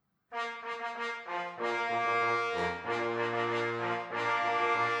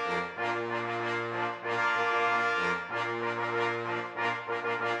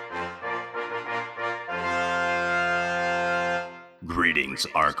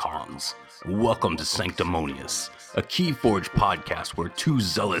Greetings, Archons. Welcome to Sanctimonious, a Keyforge podcast where two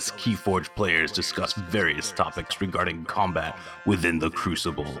zealous Keyforge players discuss various topics regarding combat within the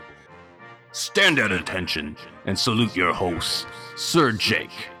Crucible. Stand at attention and salute your hosts, Sir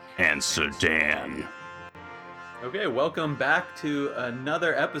Jake and Sir Dan. Okay, welcome back to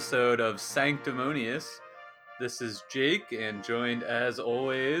another episode of Sanctimonious. This is Jake, and joined as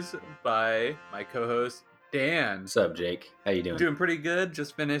always by my co-host Dan. What's up, Jake? How you doing? Doing pretty good.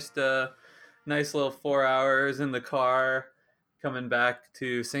 Just finished a nice little 4 hours in the car coming back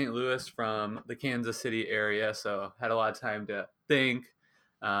to St. Louis from the Kansas City area, so had a lot of time to think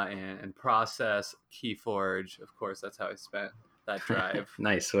and process Keyforge. Of course, that's how I spent that drive.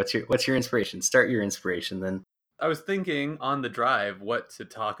 Nice. What's your inspiration? Start your inspiration then. I was thinking on the drive what to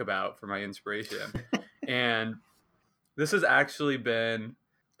talk about for my inspiration. And this has actually been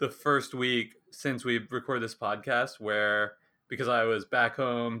the first week since we recorded this podcast where, because I was back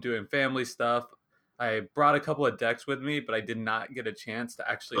home doing family stuff, I brought a couple of decks with me, but I did not get a chance to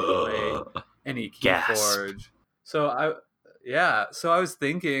actually play any Keyforge. So I was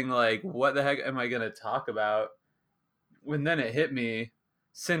thinking, like, what the heck am I going to talk about? When then it hit me,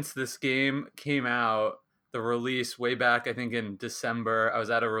 since this game came out, the release way back, I think in December, I was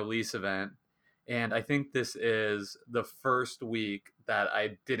at a release event, and I think this is the first week that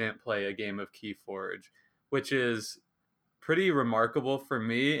I didn't play a game of Keyforge, which is pretty remarkable for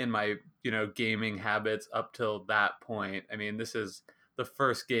me in my, gaming habits up till that point. I mean, this is the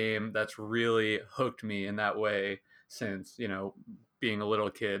first game that's really hooked me in that way since, being a little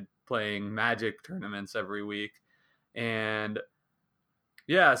kid playing Magic tournaments every week. And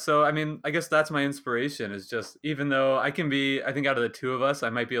yeah, so I mean, I guess that's my inspiration, is just, even though I think out of the two of us, I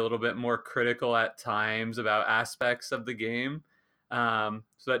might be a little bit more critical at times about aspects of the game. So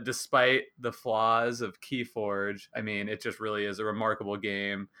that despite the flaws of Keyforge, I mean, it just really is a remarkable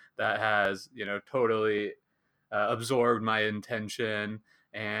game that has, totally absorbed my attention.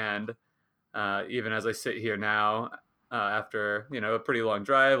 And even as I sit here now, after, a pretty long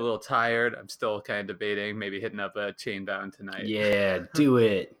drive, a little tired, I'm still kind of debating maybe hitting up a chain bound tonight. Yeah, do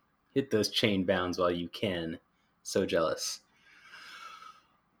it. Hit those chain bounds while you can. So jealous.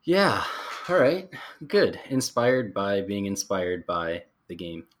 Yeah, all right, good. Inspired by being inspired by the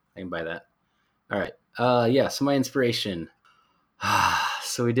game. I can buy that. All right, so my inspiration.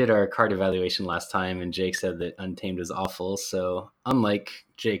 So we did our card evaluation last time, and Jake said that Untamed was awful. So unlike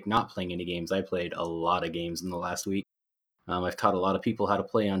Jake not playing any games, I played a lot of games in the last week. I've taught a lot of people how to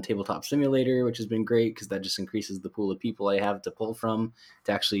play on Tabletop Simulator, which has been great because that just increases the pool of people I have to pull from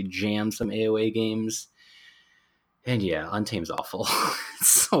to actually jam some AOA games. And yeah, Untamed's awful. It's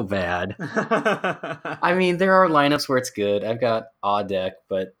so bad. I mean, there are lineups where it's good. I've got Awe deck,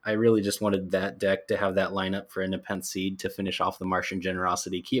 but I really just wanted that deck to have that lineup for a Nepenthe Seed to finish off the Martian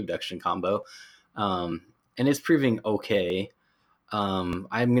Generosity Key Abduction combo. And it's proving okay. I'm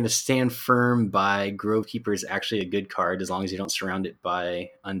going to stand firm by Grovekeeper is actually a good card as long as you don't surround it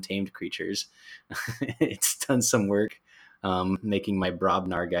by untamed creatures. It's done some work making my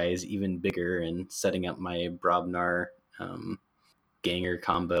Brobnar guys even bigger and setting up my Brobnar Ganger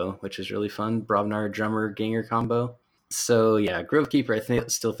combo, which is really fun. Brobnar Drummer Ganger combo. So yeah, Grovekeeper I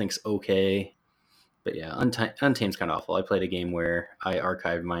still thinks okay. But yeah, Untamed's kind of awful. I played a game where I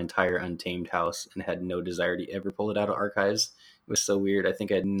archived my entire Untamed house and had no desire to ever pull it out of archives. It was so weird. I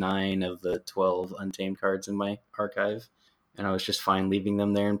think I had 9 of the 12 Untamed cards in my archive, and I was just fine leaving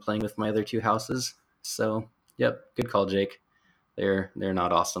them there and playing with my other 2 houses. So, yep, good call, Jake. They're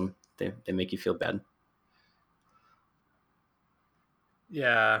not awesome. They make you feel bad.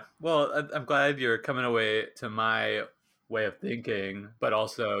 Yeah, well, I'm glad you're coming away to my way of thinking, but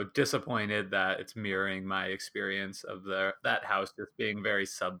also disappointed that it's mirroring my experience of that house just being very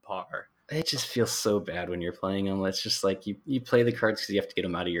subpar. It just feels so bad when you're playing them. It's just like you play the cards because you have to get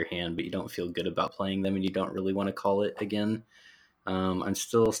them out of your hand, but you don't feel good about playing them and you don't really want to call it again. I'm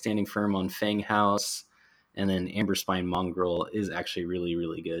still standing firm on Fang House, and then Amberspine Mongrel is actually really,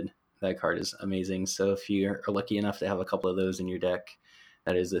 really good. That card is amazing. So if you are lucky enough to have a couple of those in your deck,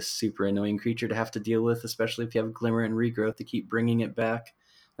 that is a super annoying creature to have to deal with, especially if you have Glimmer and Regrowth to keep bringing it back.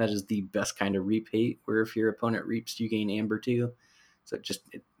 That is the best kind of reap hate, where if your opponent reaps, you gain Amber too. So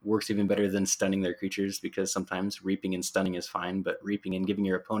it works even better than stunning their creatures, because sometimes reaping and stunning is fine, but reaping and giving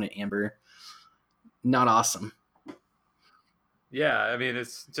your opponent Amber, not awesome. Yeah, I mean,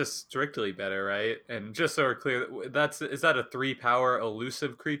 it's just strictly better, right? And just so we're clear, is that a 3-power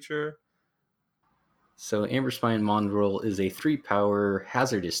elusive creature? So Amberspine Mongrel is a 3-power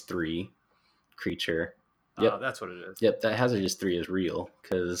hazardous 3 creature. Yep. Oh, that's what it is. Yep, that hazardous 3 is real,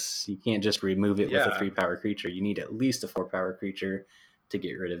 because you can't just remove it with a 3-power creature. You need at least a 4-power creature to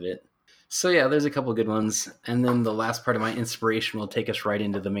get rid of it. So yeah, there's a couple good ones. And then the last part of my inspiration will take us right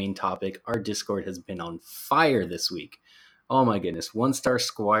into the main topic. Our Discord has been on fire this week. Oh my goodness. One Star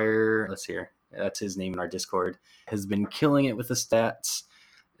Squire, let's see here. That's his name in our Discord, has been killing it with the stats.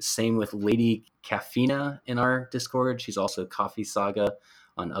 Same with Lady Caffeina in our Discord. She's also Coffee Saga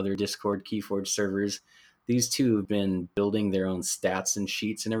on other Discord Keyforge servers. These two have been building their own stats and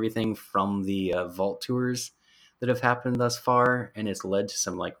sheets and everything from the vault tours that have happened thus far, and it's led to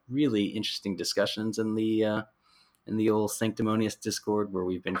some like really interesting discussions in the old Sanctimonious Discord, where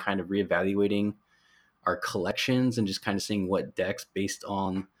we've been kind of reevaluating our collections and just kind of seeing what decks based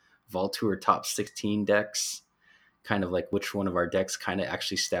on Vault Tour top 16 decks, kind of like which one of our decks kind of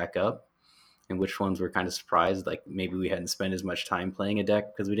actually stack up and which ones we're kind of surprised. Like maybe we hadn't spent as much time playing a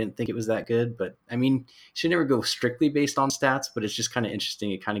deck because we didn't think it was that good. But I mean, you should never go strictly based on stats, but it's just kind of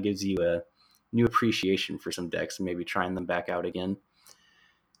interesting. It kind of gives you a new appreciation for some decks and maybe trying them back out again.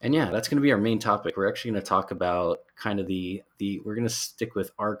 And yeah, that's going to be our main topic. We're actually going to talk about kind of we're going to stick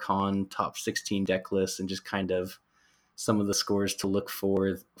with Archon top 16 deck lists and just kind of some of the scores to look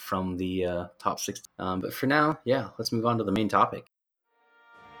for from the top 16. But for now, yeah, let's move on to the main topic.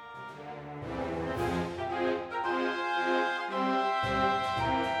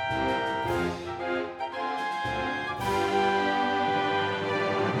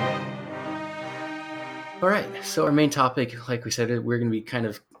 All right, so our main topic, like we said, we're going to be kind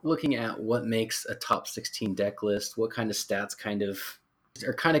of looking at what makes a top 16 deck list, what kind of stats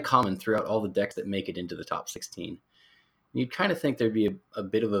are kind of common throughout all the decks that make it into the top 16. You'd kind of think there'd be a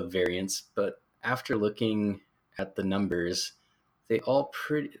bit of a variance, but after looking at the numbers, they all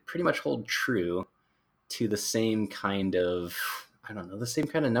pretty much hold true to the same kind of, the same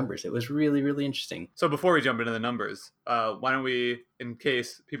kind of numbers. It was really, really interesting. So before we jump into the numbers, why don't we, in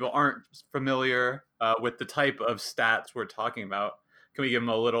case people aren't familiar with the type of stats we're talking about, can we give them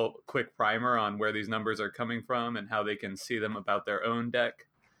a little quick primer on where these numbers are coming from and how they can see them about their own deck?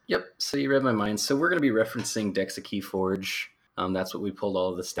 Yep, so you read my mind. So we're going to be referencing decks of Keyforge. That's what we pulled all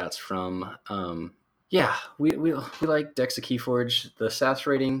of the stats from. We like decks of Keyforge. The stats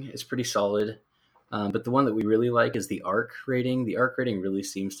rating is pretty solid. But the one that we really like is the ARC rating. The ARC rating really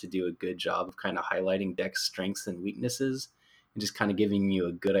seems to do a good job of kind of highlighting deck strengths and weaknesses and just kind of giving you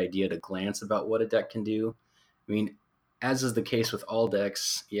a good idea at a glance about what a deck can do. I mean, as is the case with all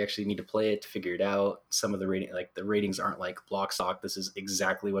decks, you actually need to play it to figure it out. Some of the the ratings aren't like block stock. This is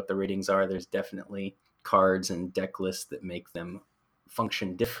exactly what the ratings are. There's definitely cards and deck lists that make them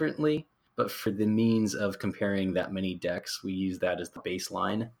function differently. But for the means of comparing that many decks, we use that as the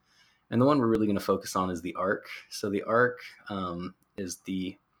baseline. And the one we're really going to focus on is the ARC. So the ARC is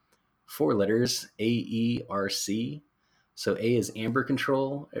the 4 letters, AERC. So A is Amber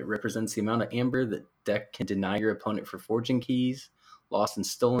Control. It represents the amount of amber that deck can deny your opponent for forging keys. Lost and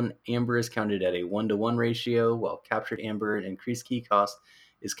stolen amber is counted at a 1-to-1 ratio, while captured amber and increased key cost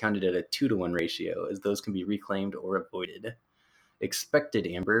is counted at a 2-to-1 ratio, as those can be reclaimed or avoided. Expected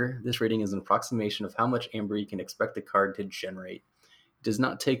amber. This rating is an approximation of how much amber you can expect a card to generate. Does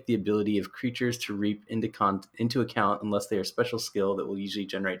not take the ability of creatures to reap into account unless they are special skill that will usually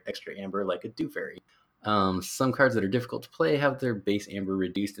generate extra amber, like a Dew Fairy. Some cards that are difficult to play have their base amber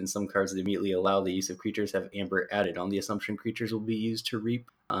reduced, and some cards that immediately allow the use of creatures have amber added on the assumption creatures will be used to reap.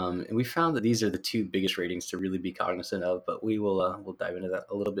 And we found that these are the 2 biggest ratings to really be cognizant of, but we'll dive into that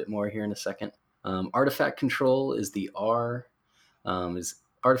a little bit more here in a second. Artifact control is the R.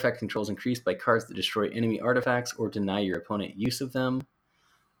 Artifact control is increased by cards that destroy enemy artifacts or deny your opponent use of them.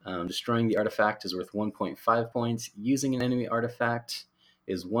 Destroying the artifact is worth 1.5 points. Using an enemy artifact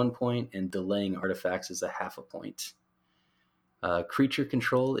is 1 point, and delaying artifacts is a half a point. Creature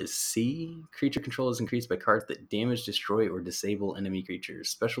control is C. Creature control is increased by cards that damage, destroy, or disable enemy creatures.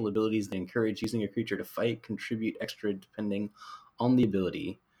 Special abilities that encourage using a creature to fight contribute extra depending on the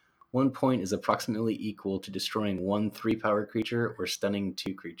ability. 1 point is approximately equal to destroying 1 3-power creature or stunning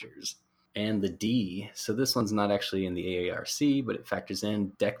 2 creatures. And the D, so this one's not actually in the AARC, but it factors in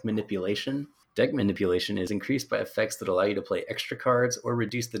deck manipulation. Deck manipulation is increased by effects that allow you to play extra cards or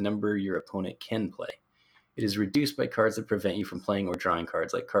reduce the number your opponent can play. It is reduced by cards that prevent you from playing or drawing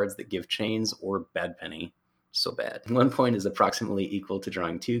cards, like cards that give chains or bad penny. So bad. 1 point is approximately equal to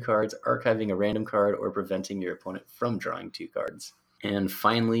drawing 2 cards, archiving a random card, or preventing your opponent from drawing 2 cards. And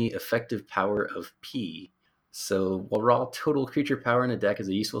finally, effective power of P. So while raw total creature power in a deck is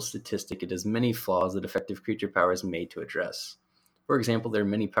a useful statistic, it has many flaws that effective creature power is made to address. For example, there are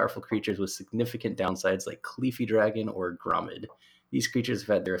many powerful creatures with significant downsides like Cleafy Dragon or Gromid. These creatures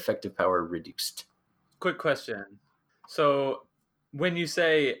have had their effective power reduced. Quick question. So when you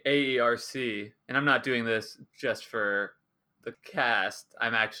say AERC, and I'm not doing this just for the cast,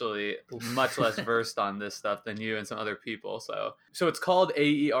 I'm actually much less versed on this stuff than you and some other people. So it's called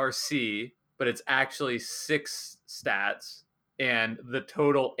AERC, but it's actually 6 stats, and the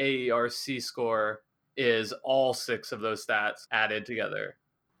total AERC score is all 6 of those stats added together.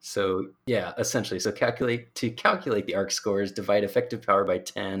 So yeah, essentially, to calculate the ARC scores, divide effective power by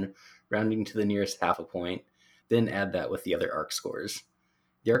 10, rounding to the nearest half a point, then add that with the other ARC scores.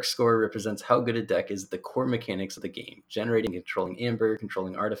 The ARC score represents how good a deck is the core mechanics of the game: generating and controlling amber,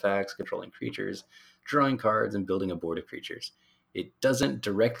 controlling artifacts, controlling creatures, drawing cards, and building a board of creatures. It doesn't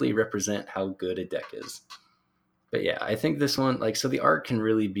directly represent how good a deck is. But yeah, I think this one, so the ARC can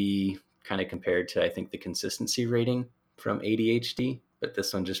really be kind of compared to, I think, the consistency rating from ADHD, but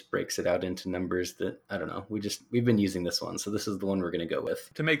this one just breaks it out into numbers that, I don't know, we've been using this one, so this is the one we're going to go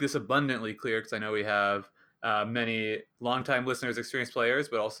with. To make this abundantly clear, because I know we have many longtime listeners, experienced players,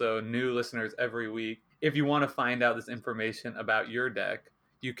 but also new listeners every week. If you want to find out this information about your deck,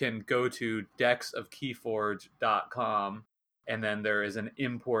 you can go to decksofkeyforge.com, and then there is an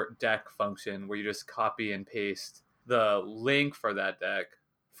import deck function where you just copy and paste the link for that deck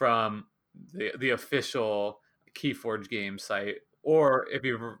from the official Keyforge game site, or if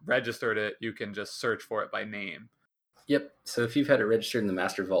you've registered it, you can just search for it by name. Yep. So if you've had it registered in the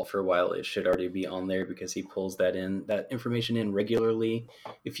Master Vault for a while, it should already be on there because he pulls that information in regularly.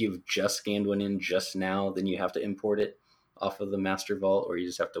 If you've just scanned one in just now, then you have to import it off of the Master Vault, or you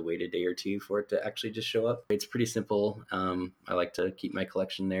just have to wait a day or two for it to actually just show up. It's pretty simple. I like to keep my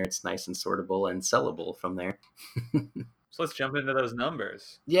collection there. It's nice and sortable and sellable from there. So let's jump into those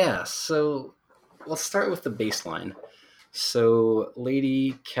numbers. Yeah. So let's start with the baseline. So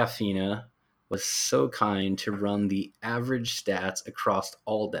Lady Caffeina was so kind to run the average stats across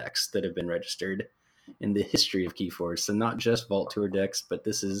all decks that have been registered in the history of Keyforge. So not just Vault Tour decks, but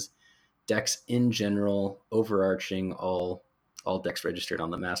this is decks in general, overarching all decks registered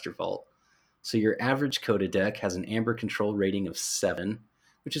on the Master Vault. So your average Coda deck has an Amber control rating of 7,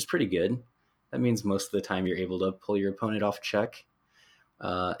 which is pretty good. That means most of the time you're able to pull your opponent off check.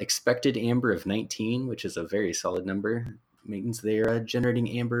 Expected Amber of 19, which is a very solid number. Means they're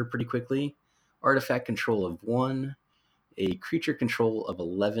generating Amber pretty quickly. Artifact control of 1, a creature control of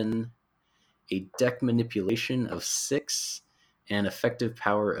 11, a deck manipulation of 6, and effective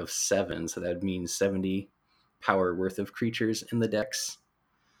power of 7. So that would mean 70 power worth of creatures in the decks.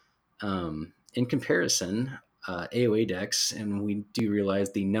 In comparison, AOA decks, and we do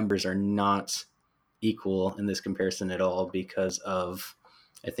realize the numbers are not equal in this comparison at all because of,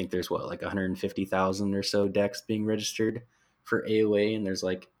 I think there's 150,000 or so decks being registered for AOA, and there's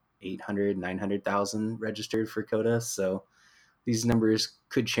 900,000 registered for Coda. So these numbers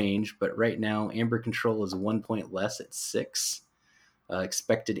could change, but right now Amber control is 1 point less at 6.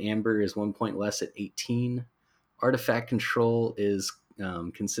 Expected Amber is 1 point less at 18. Artifact control is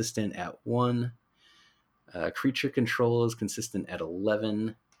consistent at 1. Creature control is consistent at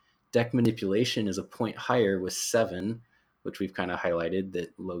 11. Deck manipulation is a point higher with 7, which we've kind of highlighted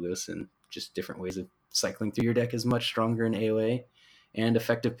that logos and just different ways of cycling through your deck is much stronger in AOA. And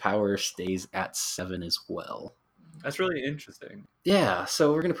effective power stays at 7 as well. That's really interesting. Yeah,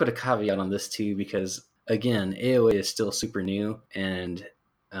 so we're going to put a caveat on this too, because again, AOA is still super new, and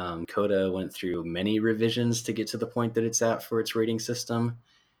Coda went through many revisions to get to the point that it's at for its rating system.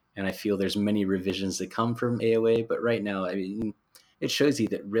 And I feel there's many revisions that come from AOA, but right now, I mean, it shows you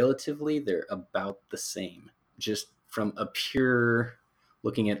that relatively they're about the same, just from a pure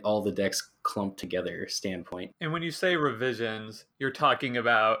looking at all the decks clumped together standpoint. And when you say revisions, you're talking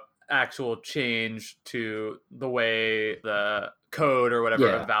about actual change to the way the code or whatever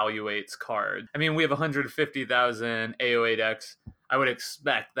evaluates cards. I mean, we have 150,000 AOA decks. I would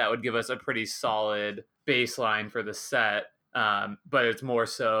expect that would give us a pretty solid baseline for the set, but it's more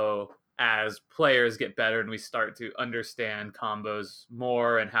so as players get better and we start to understand combos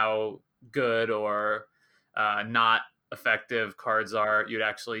more and how good or not effective cards are, you'd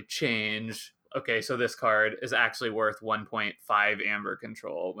actually change. Okay, so this card is actually worth 1.5 Amber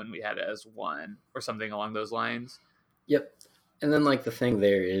control when we had it as 1 or something along those lines. Yep. And then the thing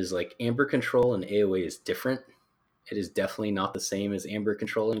there is Amber control in AOA is different. It is definitely not the same as Amber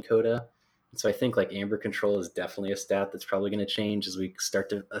control in Coda. And so I think Amber control is definitely a stat that's probably going to change as we start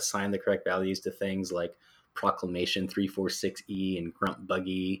to assign the correct values to things like Proclamation 346E and Grunt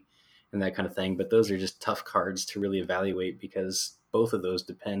Buggy and that kind of thing. But those are just tough cards to really evaluate because both of those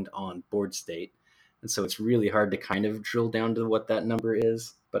depend on board state. And so it's really hard to kind of drill down to what that number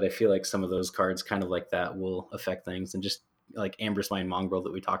is. But I feel like some of those cards kind of like that will affect things. And just Amber's Mind Mongrel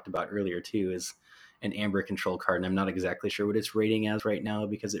that we talked about earlier too is an Amber control card. And I'm not exactly sure what it's rating as right now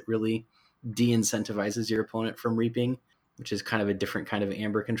because it really de-incentivizes your opponent from reaping. which is kind of a different kind of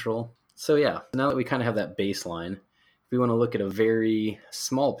amber control. So yeah, now that we kind of have that baseline, if we want to look at a very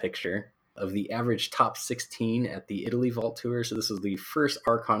small picture of the average top 16 at the Italy Vault Tour, so this was the first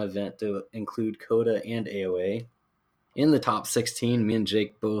Archon event to include Coda and AOA. In the top 16, me and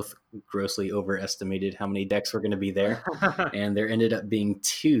Jake both grossly overestimated how many decks were going to be there, and there ended up being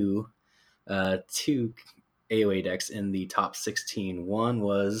two AOA decks in the top 16. One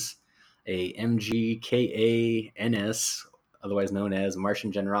was a MGKA-NS, otherwise known as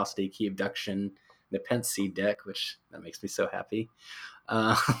Martian Generosity Key Abduction Nepenthe Seed deck, which that makes me so happy.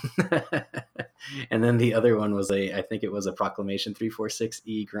 And then the other one was I think it was a Proclamation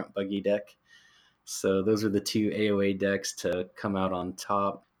 346E Grunt Buggy deck. So those are the two AOA decks to come out on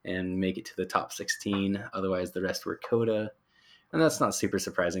top and make it to the top 16. Otherwise, the rest were Coda. And that's not super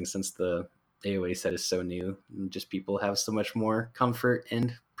surprising since the AOA set is so new. Just people have so much more comfort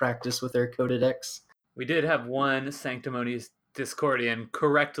and practice with their Coda decks. We did have one Sanctimonious Discordian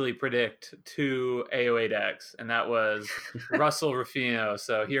correctly predict two AOA decks, and that was Russell Rufino.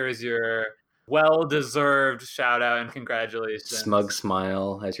 So here is your well-deserved shout out and congratulations. Smug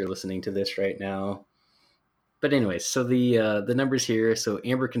smile as you're listening to this right now. But anyway, so the numbers here, so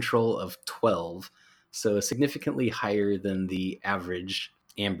Amber control of 12, so significantly higher than the average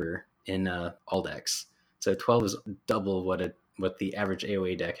Amber in all decks. So 12 is double what the average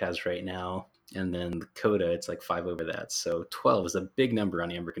AOA deck has right now. And then the Coda, it's like 5 over that. So 12 is a big number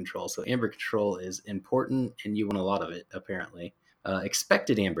on Amber control. So Amber control is important, and you want a lot of it, apparently.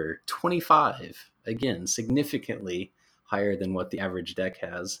 Expected Amber, 25. Again, significantly higher than what the average deck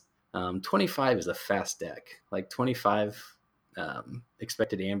has. 25 is a fast deck. Like 25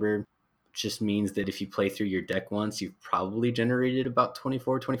 expected Amber just means that if you play through your deck once, you've probably generated about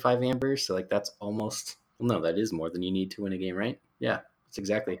 24, 25 Amber. So like that's almost, well, no, that is more than you need to win a game, right? Yeah, that's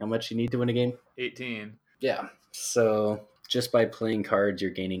exactly how much you need to win a game. 18. Yeah, so just by playing cards,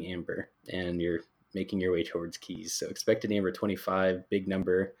 you're gaining Amber, and you're making your way towards keys. So expected Amber 25, big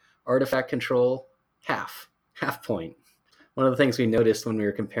number. Artifact control, half point. One of the things we noticed when we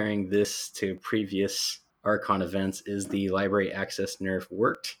were comparing this to previous Archon events is the library access nerf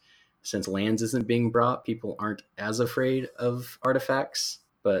worked. Since lands isn't being brought, people aren't as afraid of artifacts.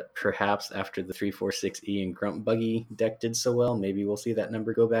 But perhaps after the 346E and Grunt Buggy deck did so well, maybe we'll see that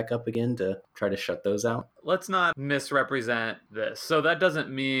number go back up again to try to shut those out. Let's not misrepresent this. So that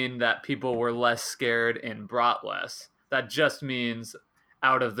doesn't mean that people were less scared and brought less. That just means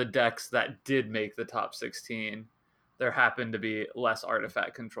out of the decks that did make the top 16, there happened to be less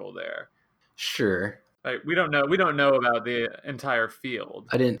artifact control there. Sure. Like, we don't know about the entire field.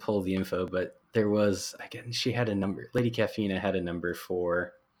 I didn't pull the info, but there was, again, she had a number. Lady Caffeina had a number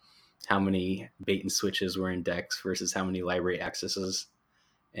for how many bait and switches were in decks versus how many library accesses,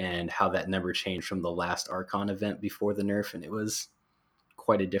 and how that number changed from the last Archon event before the nerf, and it was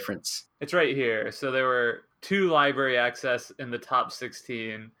quite a difference. It's right here. So there were 2 library access in the top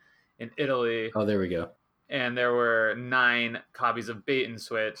 16 in Italy. Oh, there we go. And there were 9 copies of bait and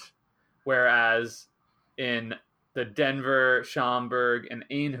switch, whereas in the Denver, Schaumburg, and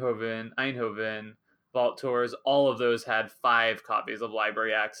Eindhoven Vault Tours, all of those had 5 copies of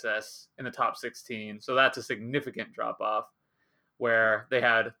library access in the top 16. So that's a significant drop-off, where they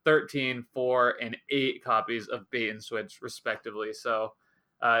had 13, 4, and 8 copies of bait and switch, respectively. So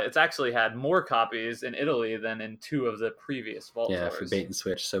it's actually had more copies in Italy than in 2 of the previous Vault Tours. Yeah, for bait and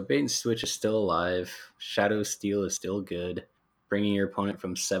switch. So bait and switch is still alive. Shadow Steel is still good. Bringing your opponent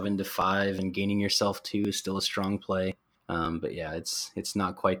from 7 to 5 and gaining yourself 2 is still a strong play. But yeah, it's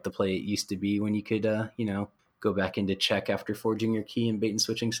not quite the play it used to be when you could, go back into check after forging your key and bait and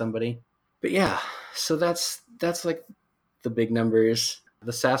switching somebody. But yeah, so that's like the big numbers.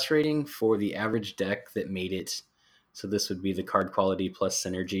 The SAS rating for the average deck that made it, so this would be the card quality plus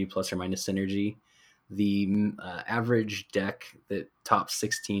synergy, plus or minus synergy. The average deck that top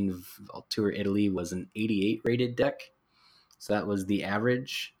 16 Vault Tour Italy was an 88 rated deck. So that was the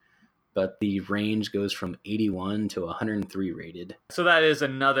average, but the range goes from 81 to 103 rated. So that is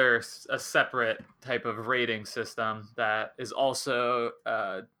a separate type of rating system that is also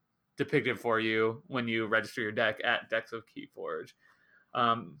depicted for you when you register your deck at Decks of Keyforge.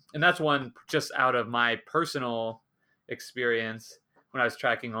 And that's one just out of my personal experience when I was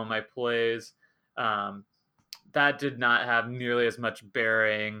tracking all my plays. That did not have nearly as much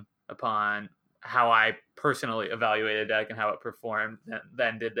bearing upon how I personally evaluated a deck and how it performed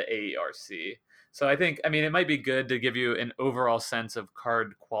than did the AERC. So I think, it might be good to give you an overall sense of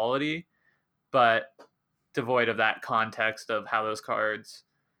card quality, but devoid of that context of how those cards,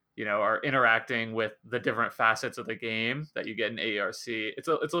 are interacting with the different facets of the game that you get in AERC, it's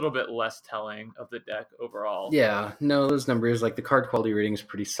a little bit less telling of the deck overall. Yeah, no, those numbers, like the card quality rating is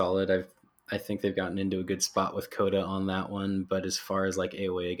pretty solid. I think they've gotten into a good spot with Coda on that one, but as far as like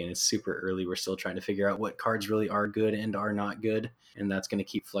AOA, again, it's super early. We're still trying to figure out what cards really are good and are not good, and that's going to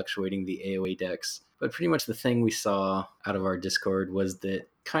keep fluctuating the AOA decks. But pretty much the thing we saw out of our Discord was that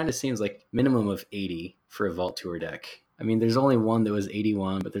kind of seems like minimum of 80 for a Vault Tour deck. I mean, there's only one that was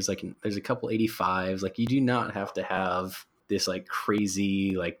 81, but there's a couple 85s. Like, you do not have to have this like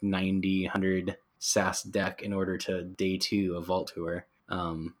crazy like 90, 100 SAS deck in order to day 2 of Vault Tour.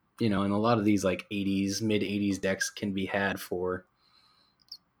 And a lot of these like 80s, mid 80s decks can be had for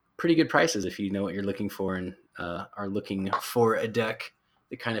pretty good prices if you know what you're looking for and are looking for a deck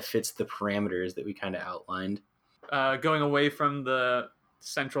that kind of fits the parameters that we kind of outlined. Going away from the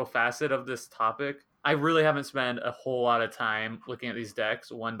central facet of this topic, I really haven't spent a whole lot of time looking at these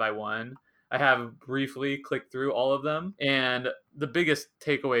decks one by one. I have briefly clicked through all of them, and the biggest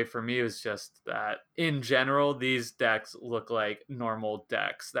takeaway for me was just that in general, these decks look like normal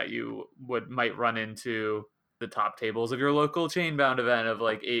decks that you might run into the top tables of your local chain-bound event of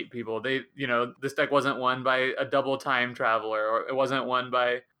like 8 people. This deck wasn't won by a double time traveler, or it wasn't won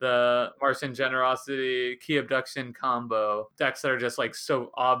by the Martian Generosity Key Abduction combo. Decks that are just like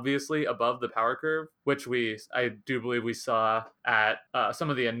so obviously above the power curve, which I do believe we saw at some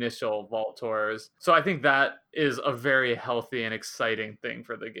of the initial Vault Tours. So I think that is a very healthy and exciting thing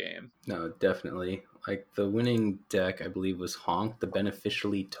for the game. No, definitely. Like the winning deck, I believe, was Honk, the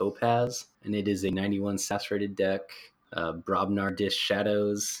Beneficially Topaz, and it is a 91 SAS rated deck, Brobnar Dish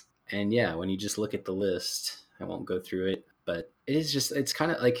Shadows. And yeah, when you just look at the list, I won't go through it, but it's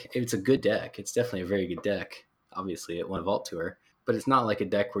kind of like, it's a good deck. It's definitely a very good deck. Obviously, it won a Vault Tour, but it's not like a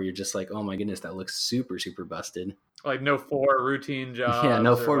deck where you're just like, oh my goodness, that looks super, super busted. Like no 4 routine jobs. Yeah,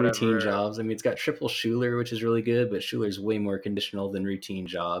 no 4 routine jobs. I mean, it's got triple Schuler, which is really good, but Schuler's way more conditional than routine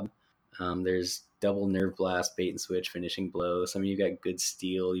job. There's double Nerve Blast, Bait and Switch, Finishing Blow. So I mean, you've got good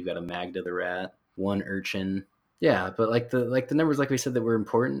Steel. You've got a Magda the Rat, 1 Urchin. Yeah, but like the numbers, like we said, that were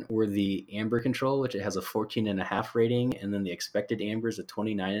important were the Amber Control, which it has a 14.5 rating, and then the expected Amber is a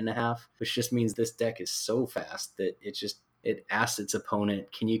 29.5, which just means this deck is so fast that it asks its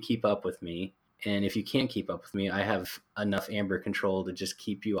opponent, can you keep up with me? And if you can't keep up with me, I have enough Amber Control to just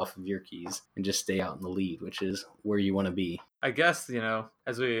keep you off of your keys and just stay out in the lead, which is where you want to be. I guess,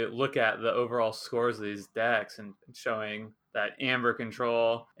 as we look at the overall scores of these decks and showing that Amber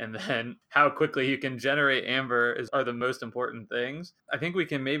Control and then how quickly you can generate Amber are the most important things. I think we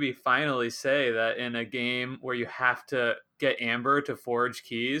can maybe finally say that in a game where you have to get Amber to forge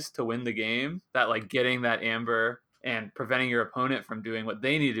keys to win the game, that like getting that Amber and preventing your opponent from doing what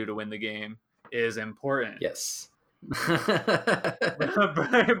they need to do to win the game is important. Yes.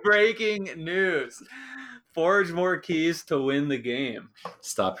 Breaking news. Forge more keys to win the game.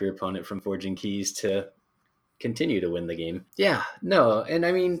 Stop your opponent from forging keys to continue to win the game. Yeah, no. And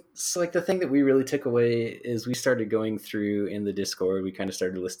I mean, so like the thing that we really took away is we started going through in the Discord, we kind of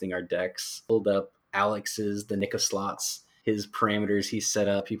started listing our decks, pulled up Alex's, the Nick of Slots, his parameters he set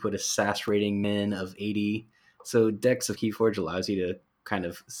up. He put a SAS rating min of 80. So Decks of Keyforge allows you to kind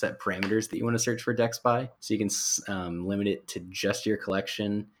of set parameters that you want to search for decks by. So you can limit it to just your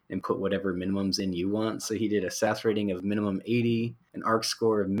collection and put whatever minimums in you want. So he did a SAS rating of minimum 80, an ARC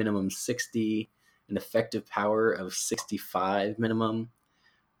score of minimum 60, an effective power of 65 minimum,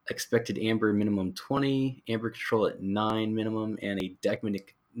 expected Amber minimum 20, Amber Control at 9 minimum, and a deck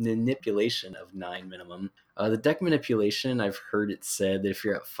manipulation of 9 minimum. The deck manipulation, I've heard it said that if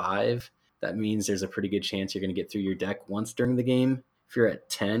you're at 5, that means there's a pretty good chance you're going to get through your deck once during the game. If you're at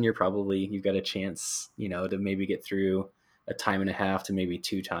 10, you've got a chance, to maybe get through a time and a half to maybe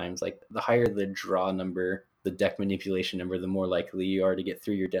 2 times. Like the higher the draw number, the deck manipulation number, the more likely you are to get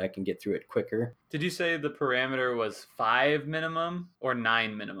through your deck and get through it quicker. Did you say the parameter was 5 minimum or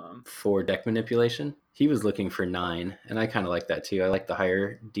 9 minimum? For deck manipulation, he was looking for 9, and I kind of like that too. I like the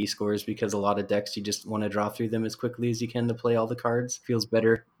higher D scores because a lot of decks, you just want to draw through them as quickly as you can to play all the cards. Feels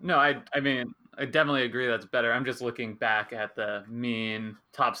better. No, I mean, I definitely agree that's better. I'm just looking back at the mean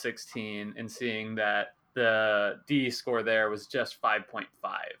top 16 and seeing that the D score there was just 5.5.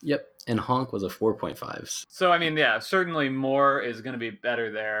 Yep, and Honk was a 4.5. So, I mean, yeah, certainly more is going to be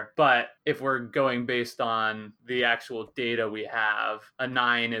better there. But if we're going based on the actual data we have, a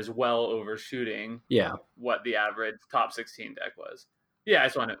 9 is well overshooting what the average top 16 deck was. Yeah, I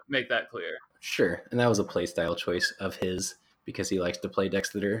just want to make that clear. Sure, and that was a playstyle choice of his because he likes to play decks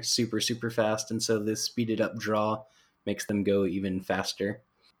that are super, super fast, and so this speeded up draw makes them go even faster.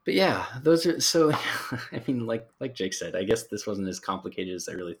 But yeah, those are so. I mean, like Jake said, I guess this wasn't as complicated as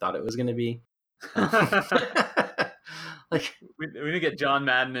I really thought it was going to be. Like, we need to get John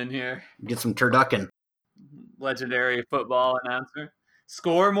Madden in here, get some turducken. legendary football announcer.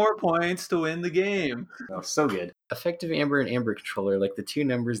 Score more points to win the game. Oh, so good. Effective Amber and Amber Controller, like the two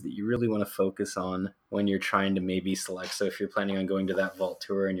numbers that you really want to focus on when you're trying to maybe select. So if you're planning on going to that Vault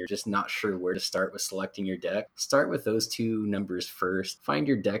Tour and you're just not sure where to start with selecting your deck, start with those two numbers first. Find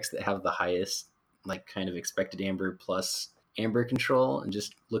your decks that have the highest, like, kind of expected Amber plus Amber control, and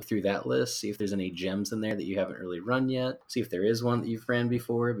just look through that list, see if there's any gems in there that you haven't really run yet, see if there is one that you've ran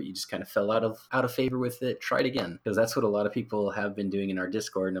before but you just kind of fell out of favor with it. Try it again, because that's what a lot of people have been doing in our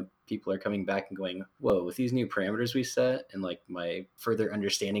Discord, and people are coming back and going, whoa, with these new parameters we set and like my further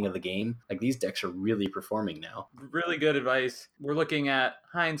understanding of the game, like these decks are really performing now. Really good advice. We're looking at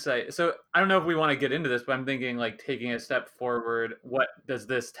hindsight. So I don't know if we want to get into this, but I'm thinking, like, taking a step forward, what does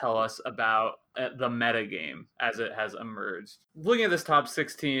this tell us about the meta game as it has emerged? Looking at this top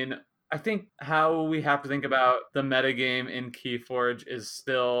 16, I think how we have to think about the metagame in Keyforge is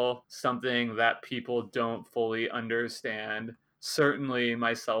still something that people don't fully understand, certainly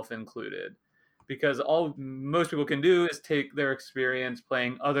myself included. Because all most people can do is take their experience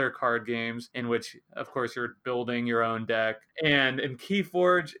playing other card games in which, of course, you're building your own deck. And in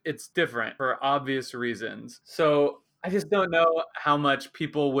Keyforge, it's different for obvious reasons. So I just don't know how much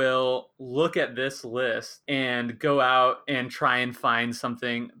people will look at this list and go out and try and find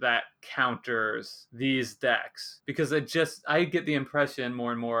something that counters these decks. Because I get the impression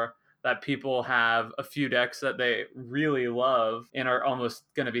more and more that people have a few decks that they really love and are almost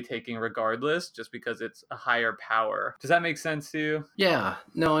going to be taking regardless just because it's a higher power. Does that make sense to you? Yeah,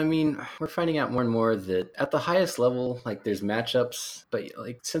 no, I mean, we're finding out more and more that at the highest level, like, there's matchups, but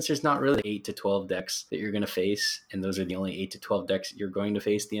like, since there's not really 8 to 12 decks that you're going to face, and those are the only 8 to 12 decks you're going to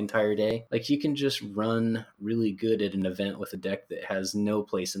face the entire day, like, you can just run really good at an event with a deck that has no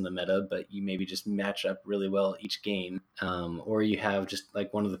place in the meta, but you maybe just match up really well each game. Or you have just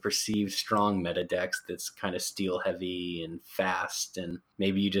like one of the perceived strong meta decks that's kind of steel heavy and fast, and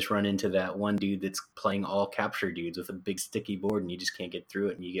maybe you just run into that one dude that's playing all capture dudes with a big sticky board and you just can't get through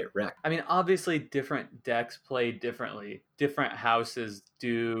it and you get wrecked. I mean, obviously different decks play differently. Different houses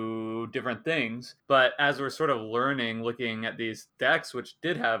do different things, but as we're sort of learning, looking at these decks, which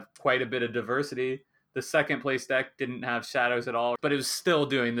did have quite a bit of diversity, the second place deck didn't have shadows at all, but it was still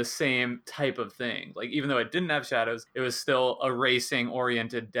doing the same type of thing. Like, even though it didn't have shadows, it was still a racing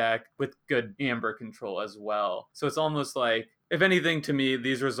oriented deck with good Amber control as well. So it's almost like, if anything, to me,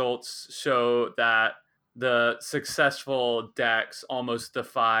 these results show that the successful decks almost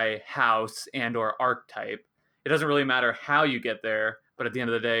defy house and or archetype. It doesn't really matter how you get there, but at the end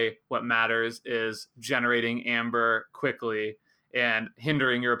of the day, what matters is generating Amber quickly and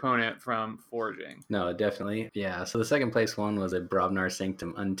hindering your opponent from forging. No, definitely. Yeah, so the second place one was a Brobnar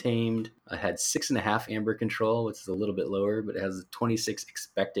Sanctum Untamed. It had 6.5 Amber control, which is a little bit lower, but it has 26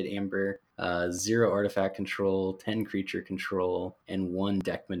 expected Amber, 0 artifact control, 10 creature control, and 1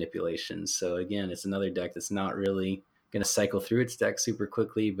 deck manipulation. So again, it's another deck that's not really going to cycle through its deck super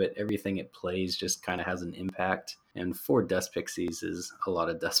quickly, but everything it plays just kind of has an impact. And 4 Dust Pixies is a lot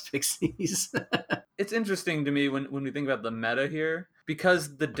of Dust Pixies. It's interesting to me when we think about the meta here,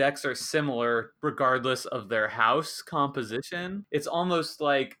 because the decks are similar regardless of their house composition. It's almost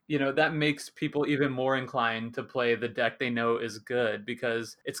like, that makes people even more inclined to play the deck they know is good,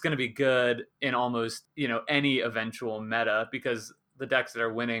 because it's going to be good in almost, any eventual meta, because the decks that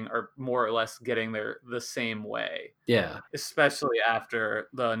are winning are more or less getting there the same way. Yeah. Especially after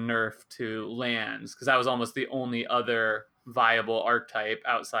the nerf to lands, because that was almost the only other viable archetype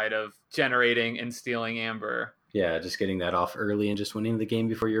outside of generating and stealing Amber. Yeah, just getting that off early and just winning the game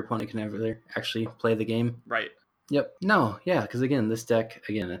before your opponent can ever actually play the game. Right. Yep. No, yeah, because again, this deck,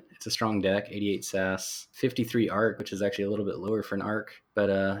 it's a strong deck, 88 SAS, 53 arc, which is actually a little bit lower for an arc, but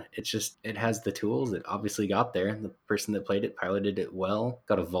it has the tools. It obviously got there. The person that played it piloted it well,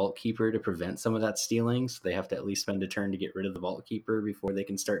 got a Vault Keeper to prevent some of that stealing, so they have to at least spend a turn to get rid of the Vault Keeper before they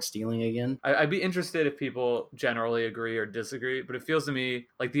can start stealing again. I'd be interested if people generally agree or disagree, but it feels to me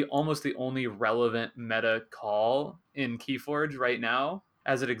like almost the only relevant meta call in Keyforge right now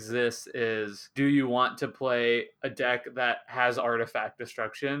as it exists is, do you want to play a deck that has artifact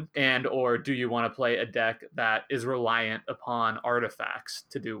destruction, and or do you want to play a deck that is reliant upon artifacts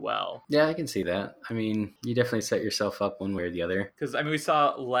to do well? Yeah, I can see that. I mean, you definitely set yourself up one way or the other. Because, we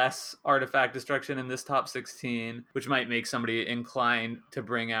saw less artifact destruction in this top 16, which might make somebody inclined to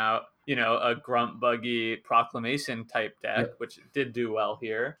bring out a grunt buggy proclamation type deck, Yep. which did do well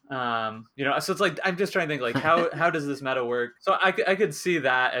here. So it's like I'm just trying to think like how does this meta work? So I could see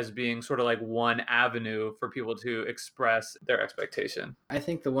that as being sort of like one avenue for people to express their expectation. I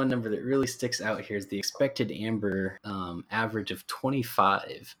think the one number that really sticks out here is the expected Amber average of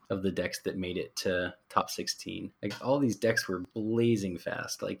 25 of the decks that made it to top 16. Like all these decks were blazing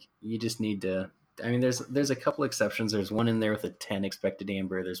fast. Like you just need to. I mean, there's a couple exceptions. There's one in there with a 10 expected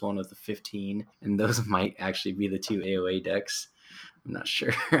Amber. There's one with a 15, and those might actually be the two AOA decks. I'm not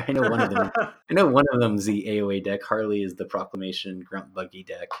sure. I know one of them. I know one of them's the AOA deck. Harley is the Proclamation Grunt Buggy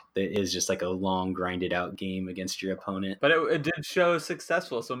deck that is just like a long grinded out game against your opponent. But it did show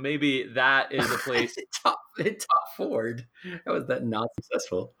successful, so maybe that is a place. it top forward. How was that not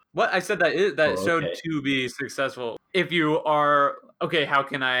successful? What I said that showed to be successful. If you are okay, how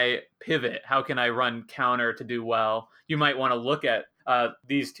can I pivot? How can I run counter to do well? You might want to look at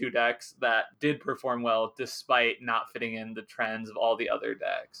these two decks that did perform well despite not fitting in the trends of all the other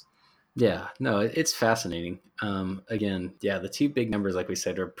decks. Yeah, no, it's fascinating. Again, yeah, the two big numbers, like we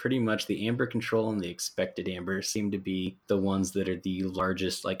said, are pretty much the Amber control and the expected Amber seem to be the ones that are the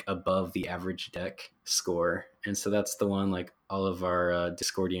largest, like above the average deck score. And so that's the one like all of our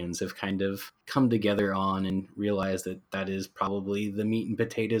Discordians have kind of come together on and realized that that is probably the meat and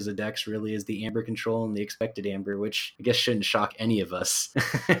potatoes of decks really is the Amber control and the expected Amber, which I guess shouldn't shock any of us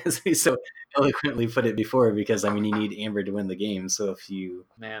as we so eloquently put it before, because I mean you need Amber to win the game. So if you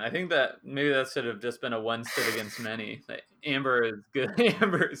I think that maybe that should have just been a one sit against many. Like, Amber is good.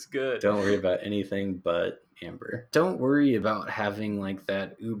 Amber is good. Don't worry about anything but Amber. Don't worry about having like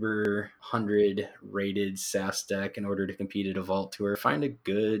that Uber 100 rated SAS deck in order to compete at a Vault Tour. Find a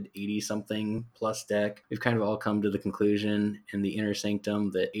good 80 something plus deck. We've kind of all come to the conclusion in the Inner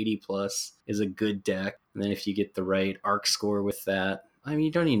Sanctum that 80 plus is a good deck. And then if you get the right arc score with that, I mean,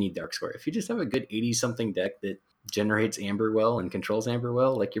 you don't even need the arc score. If you just have a good 80 something deck that generates Amber well and controls Amber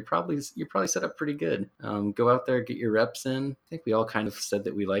well, like you're probably set up pretty good. Go out there, get your reps in. I think we all kind of said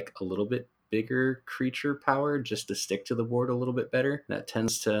that we like a little bit bigger creature power just to stick to the board a little bit better. That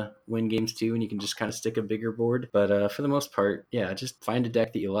tends to win games too, and you can just kind of stick a bigger board. But for the most part, yeah, just find a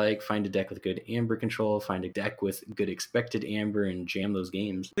deck that you like, find a deck with good Amber control, find a deck with good expected Amber, and jam those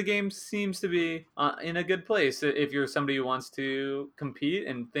games. The game seems to be in a good place. If you're somebody who wants to compete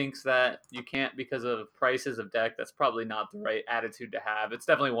and thinks that you can't because of prices of deck, that's probably not the right attitude to have. It's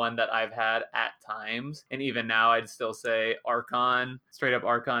definitely one that I've had at times, and even now I'd still say Archon, straight up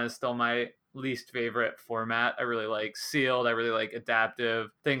Archon is still my least favorite format. I really like sealed. I really like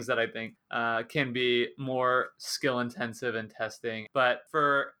adaptive, things that I think can be more skill intensive in testing. But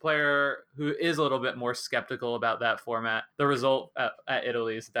for a player who is a little bit more skeptical about that format, the result at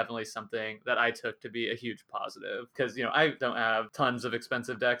Italy is definitely something that I took to be a huge positive, because I don't have tons of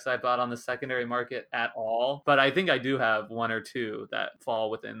expensive decks I bought on the secondary market at all, but I think I do have one or two that fall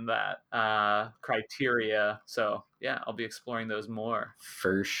within that criteria. So yeah, I'll be exploring those more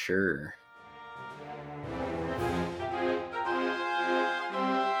for sure.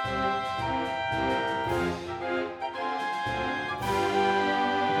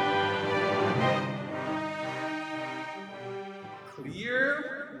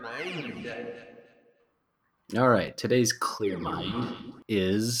 Clear Mind. All right, today's Clear Mind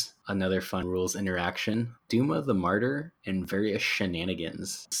is another fun rules interaction, Duma the Martyr and various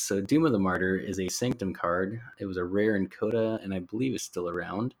shenanigans. So Duma the Martyr is a Sanctum card. It was a rare in Coda, and I believe it's still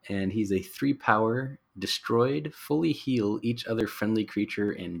around. And he's a 3-power, destroyed, fully heal each other friendly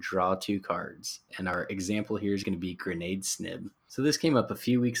creature and draw 2 cards. And our example here is going to be Grenade Snib. So this came up a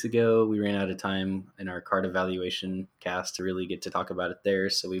few weeks ago. We ran out of time in our card evaluation cast to really get to talk about it there,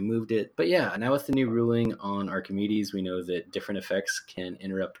 so we moved it. But yeah, now with the new ruling on Archimedes, we know that different effects can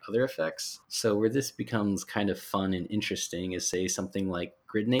interrupt other effects. So where this becomes kind of fun and interesting is, say, something like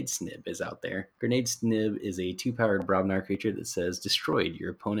Grenade Snib is out there. Grenade Snib is a 2-powered Brobnar creature that says, destroyed,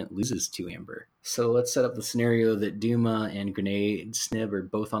 your opponent loses 2 Amber. So let's set up the scenario that Duma and Grenade Snib are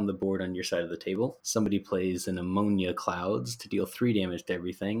both on the board on your side of the table. Somebody plays an Ammonia Clouds to deal 3 damage to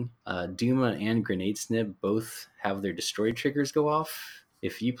everything. Duma and Grenade Snib both have their destroy triggers go off.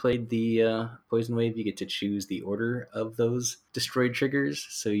 If you played the Poison Wave, you get to choose the order of those destroyed triggers.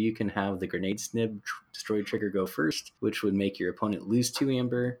 So you can have the Grenade Snib destroyed trigger go first, which would make your opponent lose 2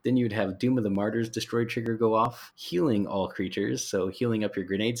 Amber. Then you would have Duma the Martyr's destroyed trigger go off, healing all creatures, so healing up your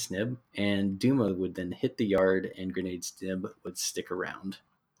Grenade Snib. And Duma would then hit the yard, and Grenade Snib would stick around.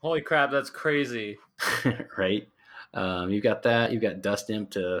 Holy crap, that's crazy. Right? You've got that. You've got Dust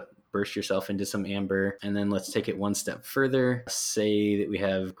Imp to burst yourself into some amber. And then let's take it one step further. Say that we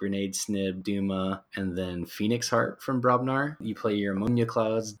have Grenade Snib, Duma, and then Phoenix Heart from Brobnar. You play your Ammonia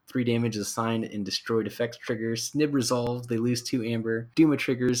Clouds, 3 damage is assigned and destroyed effects triggers. Snib resolves, they lose 2 amber. Duma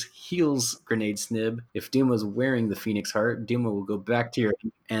triggers, heals Grenade Snib. If Duma's wearing the Phoenix Heart, Duma will go back to your,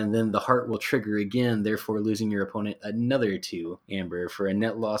 and then the heart will trigger again, therefore losing your opponent another 2 amber for a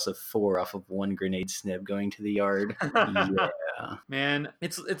net loss of 4 off of 1 Grenade Snib going to the yard. Yeah. Man,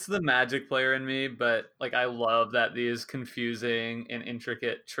 it's the Magic player in me, but like I love that these confusing and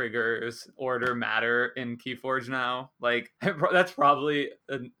intricate triggers order matter in Keyforge now. Like that's probably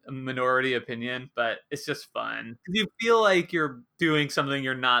a minority opinion, but it's just fun. You feel like you're doing something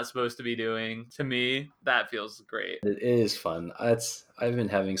you're not supposed to be doing. To me, that feels great. It is fun. I've been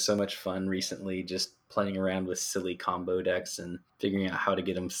having so much fun recently just playing around with silly combo decks and figuring out how to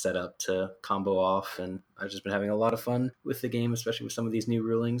get them set up to combo off. And I've just been having a lot of fun with the game, especially with some of these new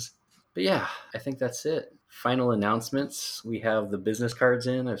rulings. But yeah, I think that's it. Final announcements. We have the business cards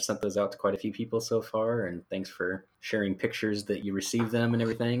in. I've sent those out to quite a few people so far, and thanks for sharing pictures that you received them and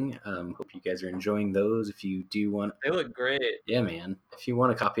everything. Hope you guys are enjoying those. If you do want... They look great. Yeah, man. If you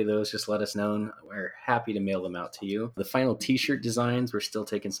want a copy of those, just let us know. We're happy to mail them out to you. The final t-shirt designs, we're still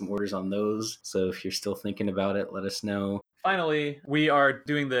taking some orders on those. So if you're still thinking about it, let us know. Finally, we are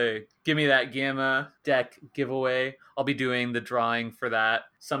doing the Gimme That Gamma deck giveaway. I'll be doing the drawing for that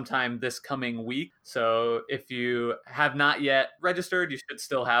sometime this coming week. So if you have not yet registered, you should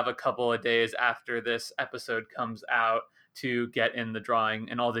still have a couple of days after this episode comes out to get in the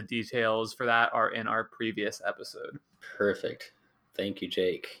drawing, and all the details for that are in our previous episode. Perfect. Thank you,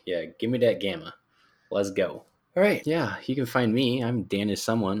 Jake. Yeah, Gimme That Gamma. Let's go. All right, yeah, you can find me. I'm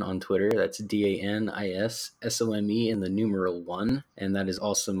Danissomeone on Twitter. That's DANISSOME in the numeral 1. And that is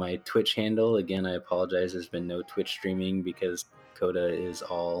also my Twitch handle. Again, I apologize. There's been no Twitch streaming because Coda is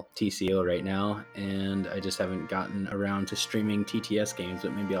all TCO right now. And I just haven't gotten around to streaming TTS games,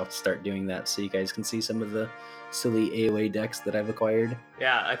 but maybe I'll start doing that so you guys can see some of the silly AOA decks that I've acquired.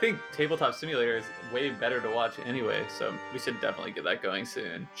 Yeah, I think Tabletop Simulator is way better to watch anyway, so we should definitely get that going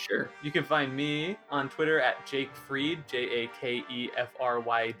soon. Sure. You can find me on Twitter at Jake Fried,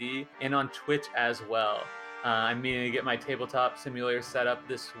 JAKEFRYD, and on Twitch as well. I'm meaning to get my Tabletop Simulator set up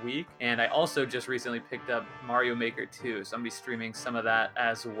this week, and I also just recently picked up Mario Maker 2, so I'm going to be streaming some of that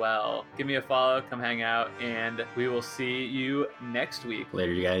as well. Give me a follow, come hang out, and we will see you next week.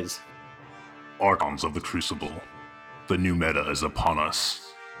 Later, you guys. Archons of the Crucible. The new meta is upon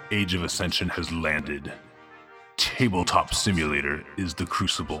us. Age of Ascension has landed. Tabletop Simulator is the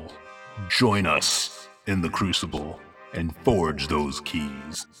Crucible. Join us in the Crucible and forge those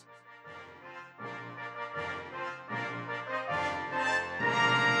keys.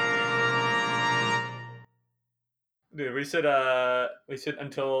 Dude, we should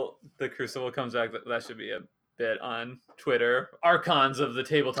until the Crucible comes back, that should be a bit on Twitter. Archons of the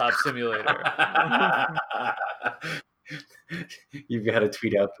Tabletop Simulator. You've got to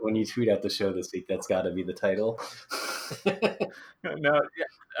tweet out, when you tweet out the show this week, that's got to be the title. No,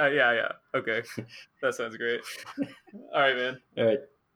 yeah. Okay. That sounds great. All right, man. All right.